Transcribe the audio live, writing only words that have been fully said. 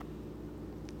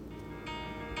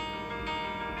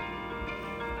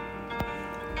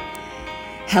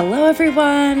Hello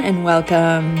everyone and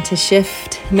welcome to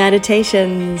Shift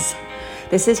Meditations.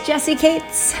 This is Jessie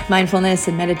Cates, mindfulness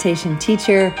and meditation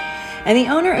teacher and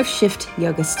the owner of Shift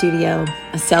Yoga Studio,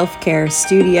 a self-care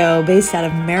studio based out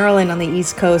of Maryland on the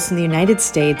East Coast in the United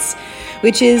States,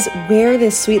 which is where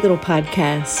this sweet little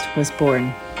podcast was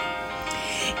born.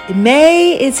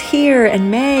 May is here, and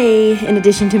May, in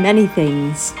addition to many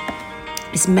things,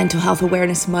 is Mental Health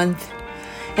Awareness Month.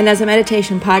 And as a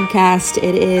meditation podcast,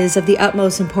 it is of the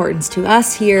utmost importance to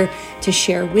us here to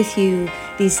share with you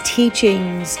these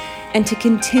teachings and to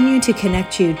continue to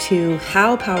connect you to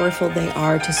how powerful they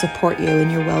are to support you in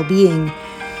your well-being.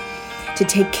 To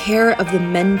take care of the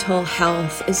mental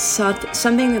health is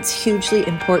something that's hugely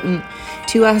important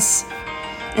to us.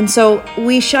 And so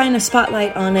we shine a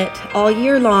spotlight on it all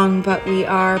year long, but we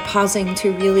are pausing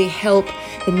to really help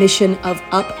the mission of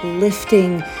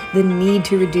uplifting the need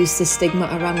to reduce the stigma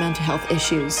around mental health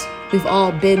issues. We've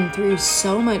all been through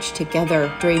so much together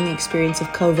during the experience of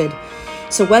COVID.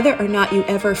 So whether or not you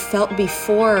ever felt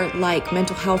before like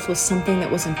mental health was something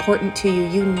that was important to you,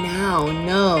 you now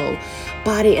know,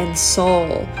 body and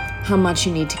soul, how much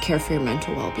you need to care for your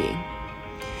mental well-being.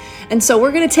 And so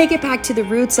we're going to take it back to the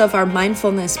roots of our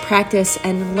mindfulness practice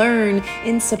and learn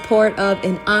in support of,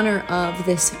 in honor of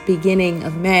this beginning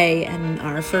of May and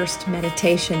our first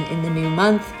meditation in the new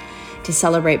month to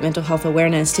celebrate mental health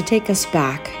awareness, to take us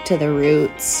back to the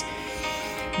roots,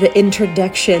 the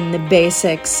introduction, the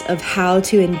basics of how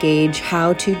to engage,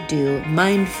 how to do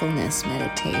mindfulness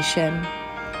meditation.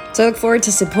 So I look forward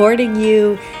to supporting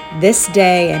you this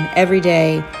day and every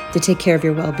day to take care of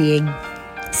your well-being.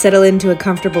 Settle into a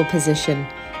comfortable position.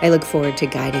 I look forward to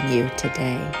guiding you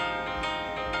today.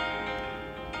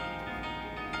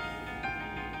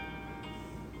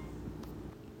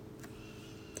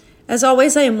 As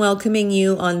always, I am welcoming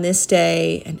you on this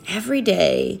day and every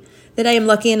day that I am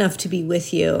lucky enough to be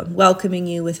with you. I'm welcoming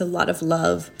you with a lot of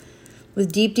love,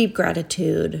 with deep, deep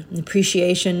gratitude and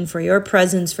appreciation for your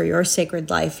presence, for your sacred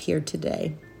life here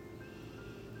today.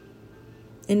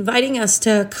 Inviting us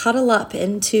to cuddle up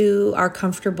into our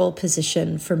comfortable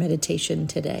position for meditation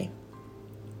today.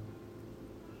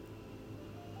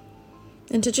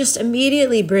 And to just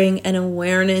immediately bring an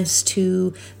awareness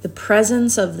to the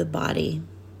presence of the body,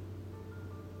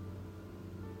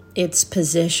 its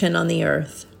position on the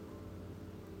earth.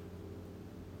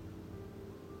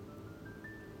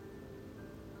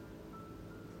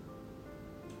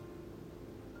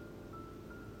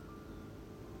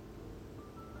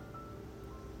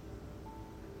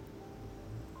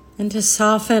 And to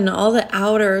soften all the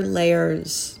outer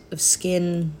layers of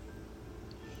skin,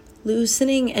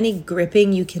 loosening any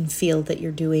gripping you can feel that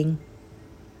you're doing.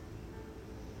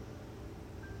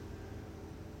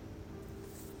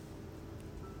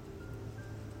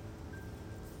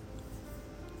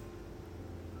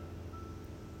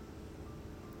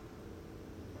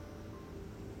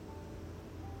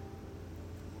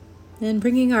 And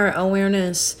bringing our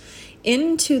awareness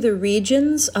into the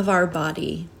regions of our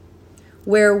body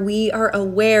where we are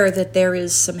aware that there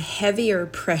is some heavier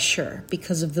pressure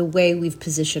because of the way we've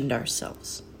positioned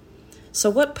ourselves. So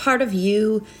what part of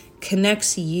you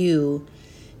connects you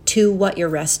to what you're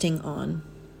resting on?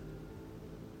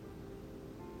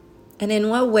 And in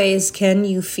what ways can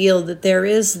you feel that there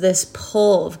is this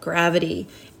pull of gravity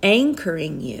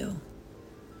anchoring you?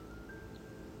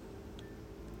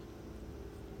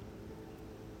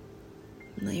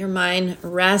 Let your mind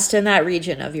rest in that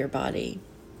region of your body.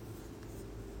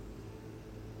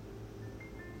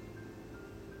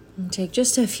 And take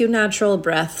just a few natural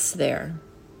breaths there.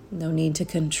 No need to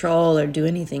control or do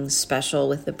anything special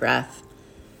with the breath.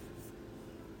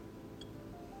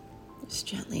 Just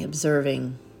gently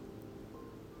observing.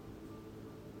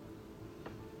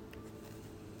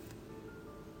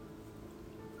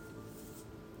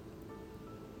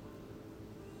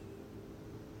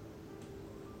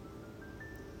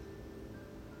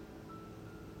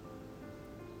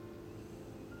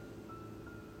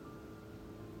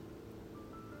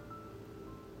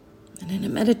 And in a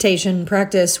meditation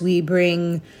practice, we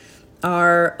bring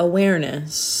our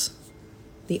awareness,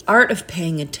 the art of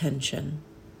paying attention.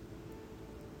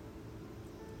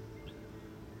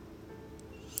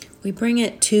 We bring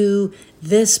it to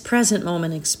this present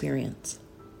moment experience.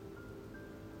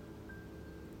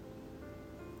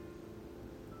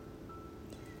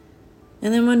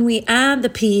 And then when we add the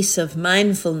piece of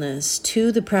mindfulness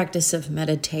to the practice of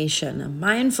meditation, a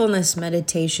mindfulness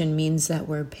meditation means that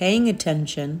we're paying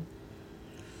attention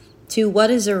to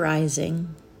what is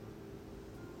arising,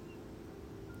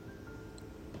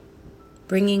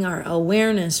 bringing our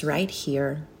awareness right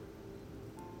here,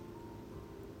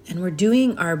 and we're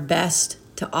doing our best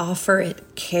to offer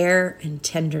it care and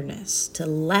tenderness, to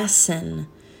lessen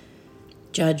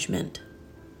judgment.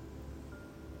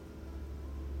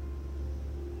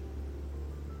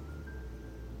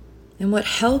 And what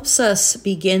helps us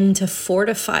begin to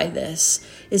fortify this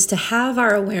is to have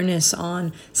our awareness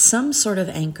on some sort of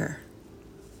anchor.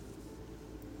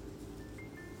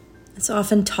 It's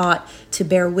often taught to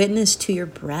bear witness to your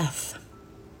breath.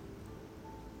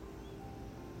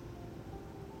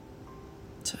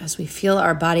 So as we feel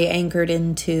our body anchored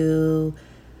into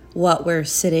what we're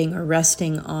sitting or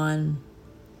resting on,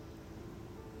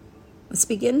 let's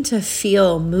begin to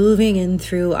feel moving in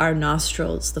through our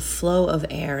nostrils the flow of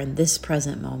air in this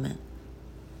present moment.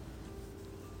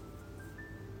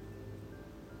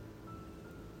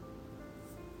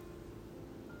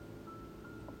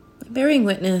 Bearing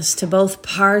witness to both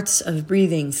parts of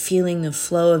breathing, feeling the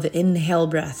flow of inhale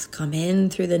breath come in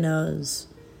through the nose.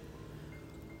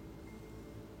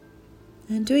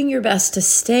 And doing your best to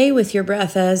stay with your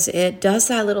breath as it does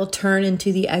that little turn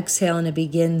into the exhale and it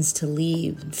begins to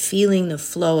leave, and feeling the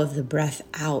flow of the breath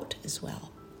out as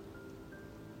well.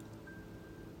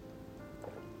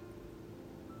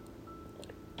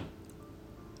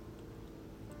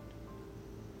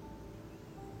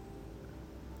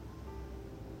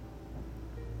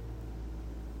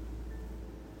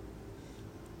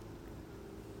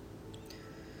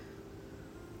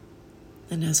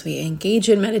 And as we engage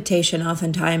in meditation,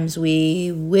 oftentimes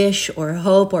we wish or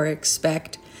hope or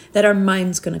expect that our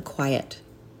mind's going to quiet.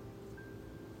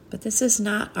 But this is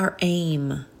not our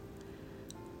aim.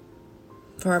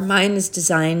 For our mind is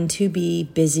designed to be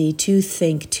busy, to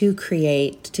think, to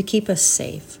create, to keep us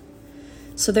safe.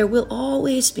 So there will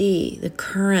always be the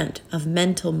current of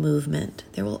mental movement.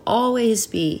 There will always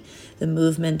be the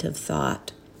movement of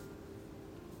thought.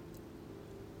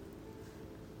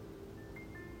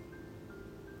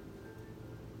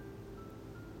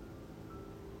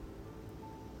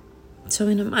 So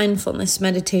in a mindfulness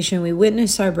meditation, we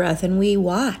witness our breath and we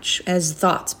watch as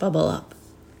thoughts bubble up.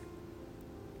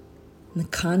 And the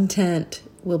content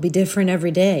will be different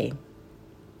every day.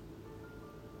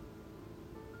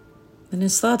 And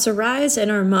as thoughts arise in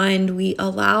our mind, we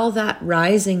allow that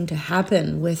rising to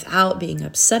happen without being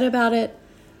upset about it.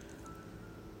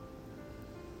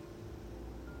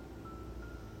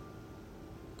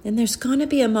 And there's going to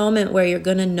be a moment where you're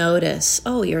going to notice,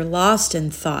 oh, you're lost in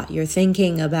thought. You're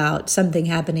thinking about something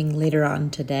happening later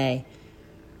on today.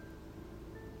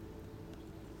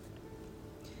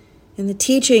 And the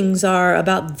teachings are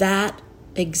about that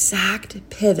exact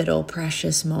pivotal,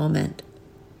 precious moment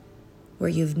where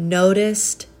you've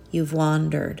noticed, you've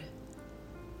wandered.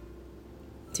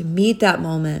 To meet that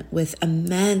moment with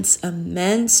immense,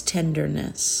 immense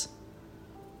tenderness.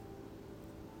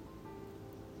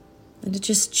 And to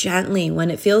just gently, when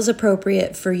it feels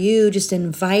appropriate for you, just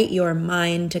invite your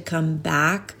mind to come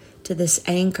back to this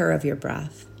anchor of your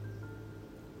breath.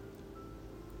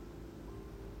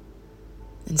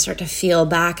 And start to feel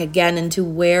back again into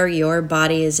where your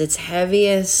body is its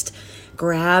heaviest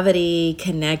gravity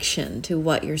connection to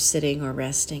what you're sitting or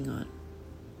resting on.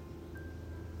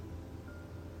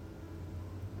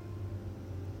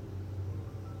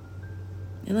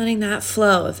 And letting that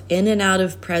flow of in and out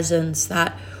of presence,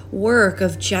 that work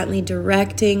of gently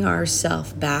directing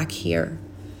ourselves back here.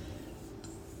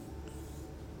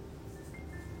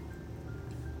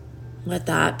 Let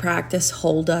that practice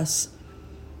hold us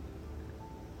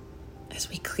as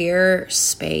we clear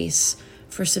space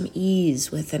for some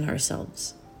ease within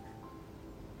ourselves.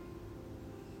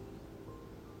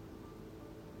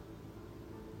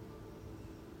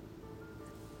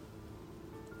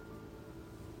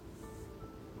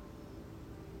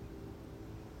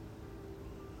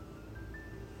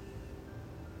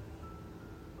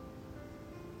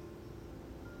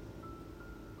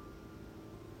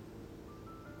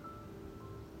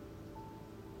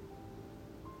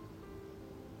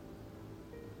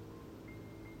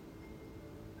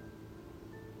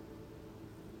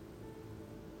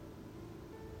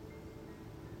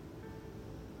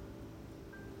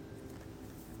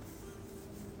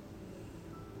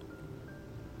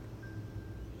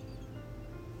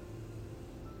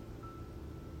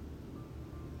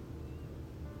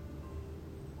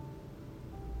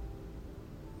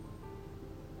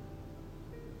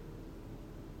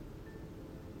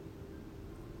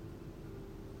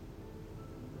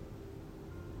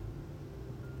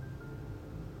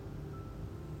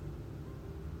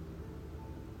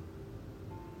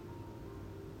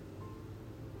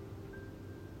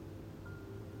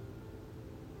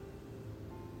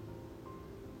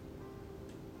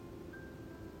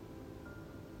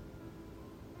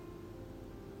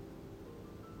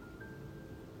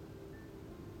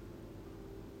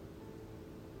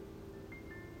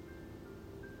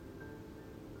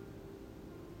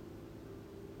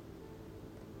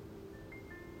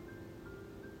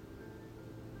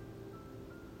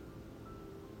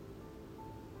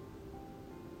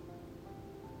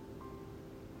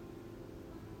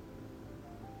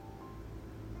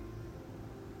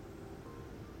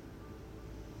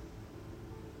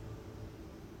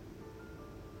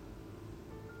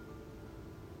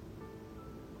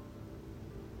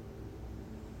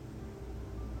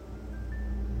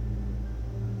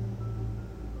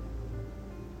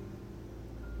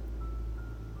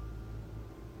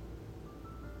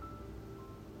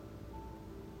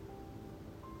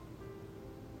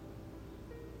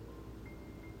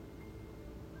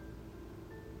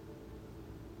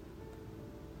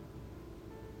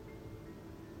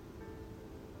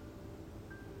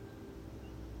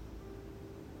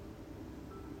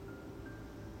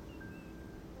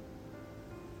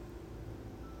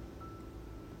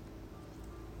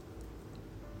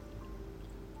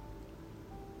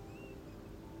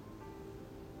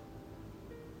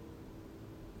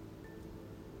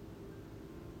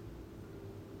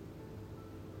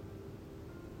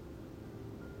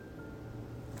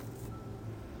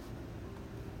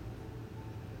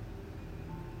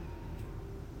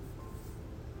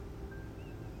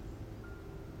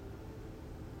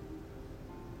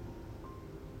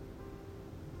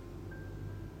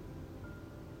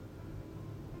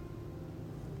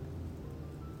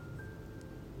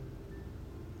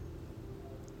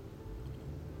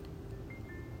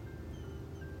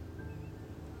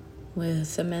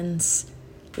 with immense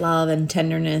love and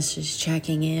tenderness, just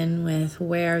checking in with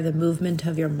where the movement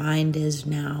of your mind is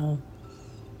now.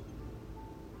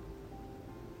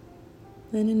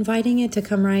 And inviting it to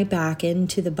come right back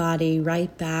into the body,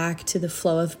 right back to the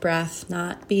flow of breath,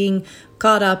 not being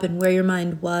caught up in where your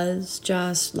mind was,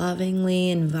 just lovingly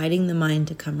inviting the mind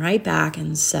to come right back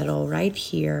and settle right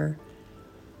here.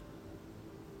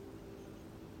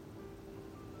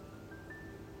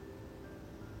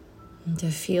 And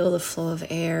to feel the flow of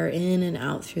air in and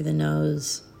out through the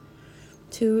nose.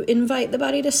 To invite the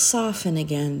body to soften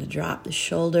again, to drop the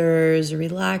shoulders,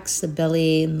 relax the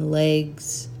belly and the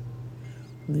legs.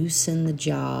 Loosen the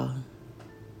jaw.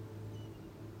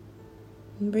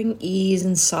 And bring ease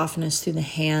and softness through the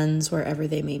hands wherever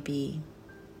they may be.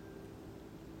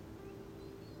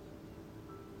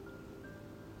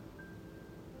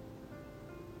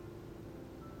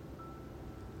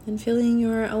 And feeling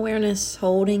your awareness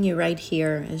holding you right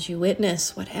here as you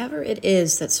witness whatever it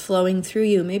is that's flowing through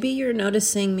you. Maybe you're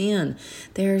noticing, man,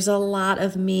 there's a lot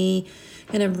of me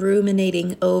kind of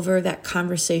ruminating over that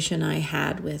conversation I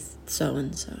had with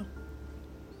so-and-so.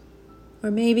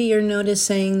 Or maybe you're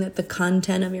noticing that the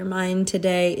content of your mind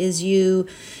today is you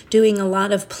doing a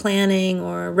lot of planning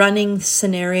or running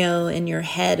scenario in your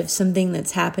head of something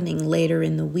that's happening later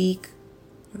in the week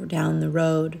or down the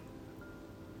road.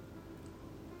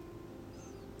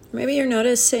 Maybe you're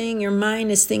noticing your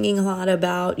mind is thinking a lot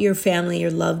about your family,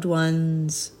 your loved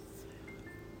ones.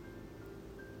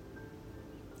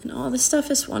 And all this stuff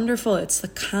is wonderful. It's the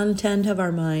content of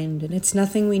our mind, and it's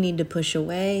nothing we need to push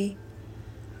away.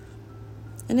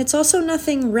 And it's also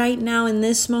nothing right now in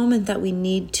this moment that we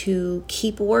need to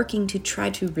keep working to try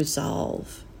to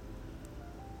resolve.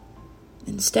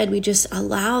 Instead, we just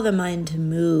allow the mind to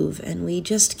move, and we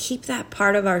just keep that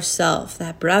part of ourself,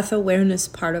 that breath awareness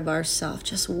part of ourself,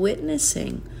 just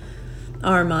witnessing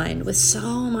our mind with so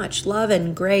much love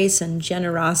and grace and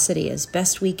generosity as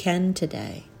best we can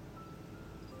today.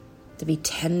 To be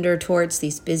tender towards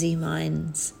these busy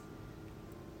minds,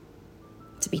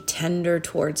 to be tender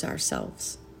towards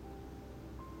ourselves,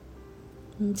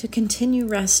 and to continue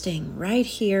resting right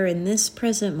here in this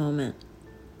present moment,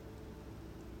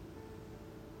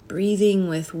 breathing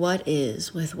with what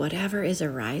is, with whatever is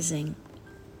arising.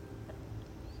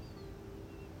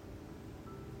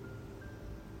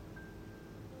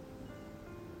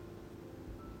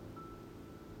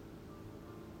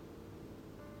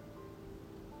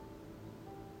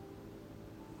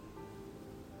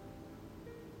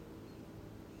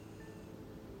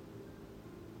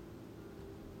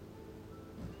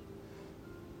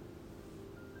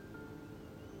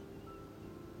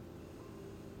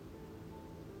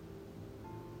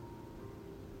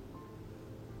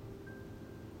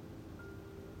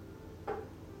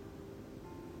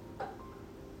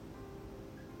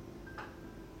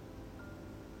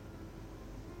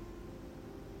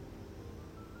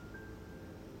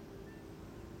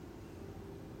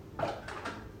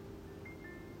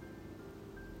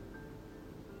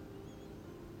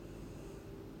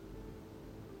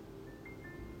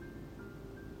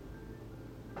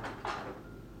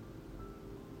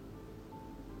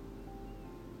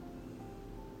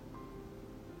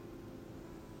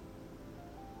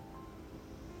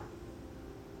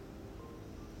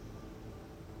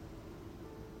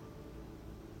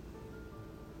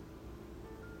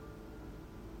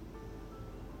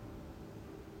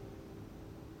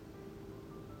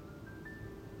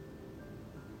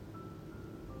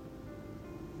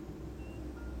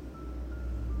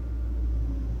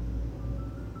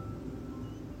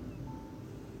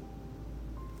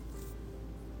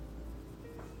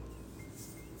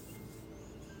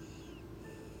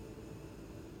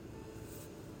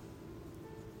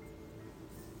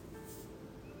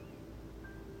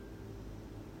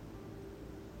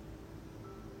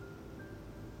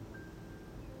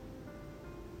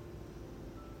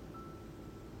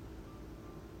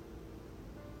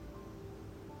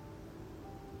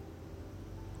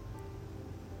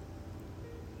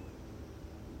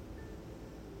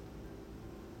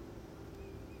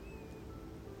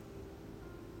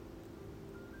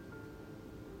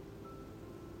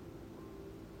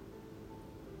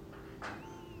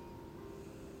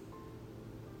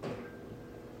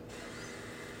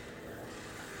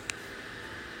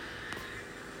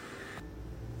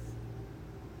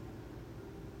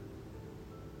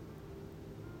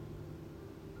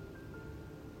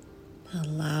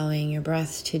 Allowing your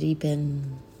breath to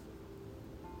deepen.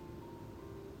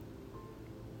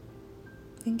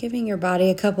 And giving your body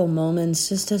a couple moments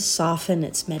just to soften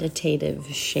its meditative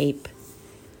shape.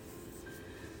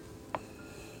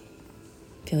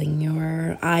 Feeling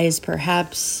your eyes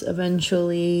perhaps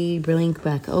eventually blink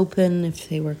back open if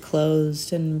they were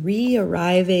closed, and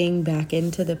re-arriving back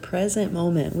into the present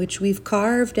moment, which we've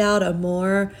carved out a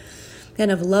more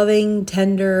kind of loving,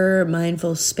 tender,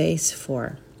 mindful space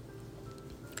for.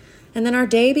 And then our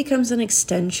day becomes an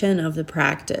extension of the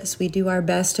practice. We do our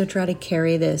best to try to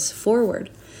carry this forward.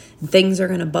 And things are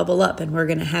going to bubble up, and we're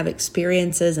going to have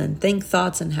experiences and think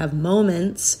thoughts and have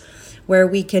moments where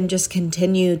we can just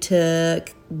continue to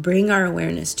bring our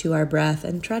awareness to our breath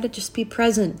and try to just be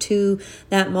present to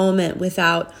that moment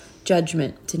without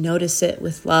judgment, to notice it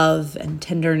with love and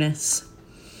tenderness.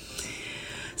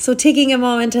 So taking a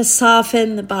moment to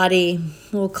soften the body,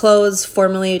 we'll close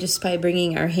formally just by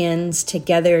bringing our hands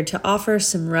together to offer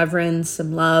some reverence,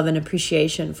 some love and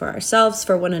appreciation for ourselves,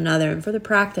 for one another, and for the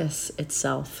practice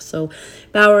itself. So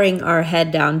bowing our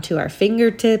head down to our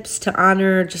fingertips to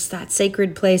honor just that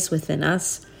sacred place within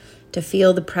us, to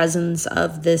feel the presence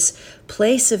of this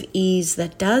place of ease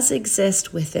that does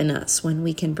exist within us when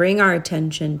we can bring our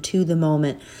attention to the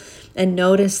moment and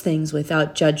notice things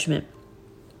without judgment.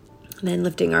 And then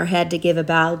lifting our head to give a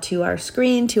bow to our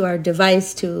screen, to our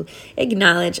device, to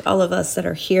acknowledge all of us that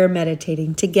are here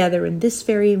meditating together in this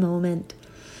very moment.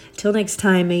 Till next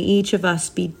time, may each of us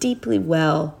be deeply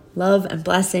well. Love and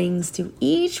blessings to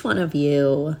each one of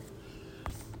you.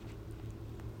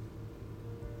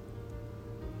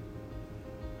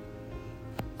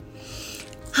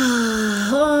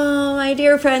 Oh, my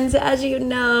dear friends, as you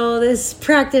know, this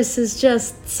practice is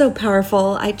just so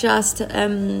powerful. I just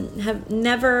have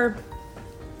never...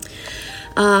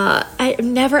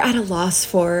 I'm never at a loss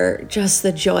for just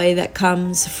the joy that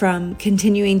comes from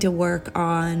continuing to work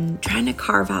on trying to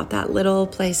carve out that little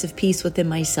place of peace within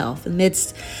myself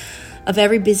amidst of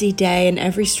every busy day and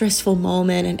every stressful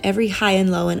moment and every high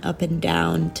and low and up and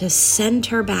down. To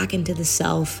center back into the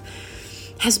self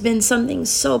has been something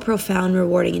so profound,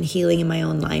 rewarding, and healing in my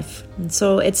own life. And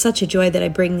so it's such a joy that I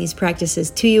bring these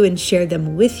practices to you and share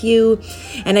them with you.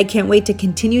 And I can't wait to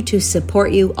continue to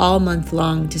support you all month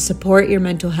long, to support your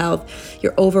mental health,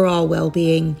 your overall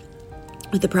well-being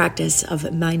with the practice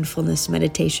of mindfulness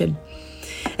meditation.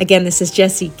 Again, this is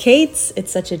Jessie Cates.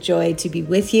 It's such a joy to be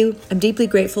with you. I'm deeply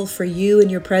grateful for you and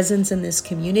your presence in this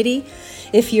community.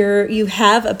 If you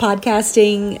have a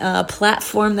podcasting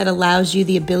platform that allows you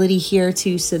the ability here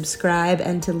to subscribe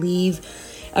and to leave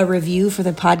a review for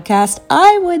the podcast,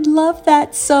 I would love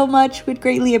that so much. Would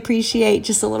greatly appreciate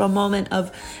just a little moment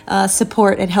of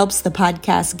support. It helps the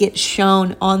podcast get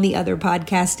shown on the other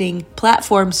podcasting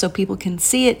platforms so people can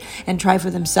see it and try for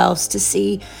themselves to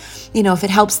see, if it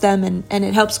helps them and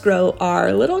it helps grow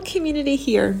our little community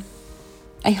here.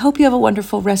 I hope you have a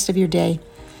wonderful rest of your day.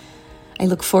 I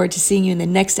look forward to seeing you in the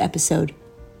next episode.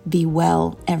 Be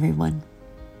well, everyone.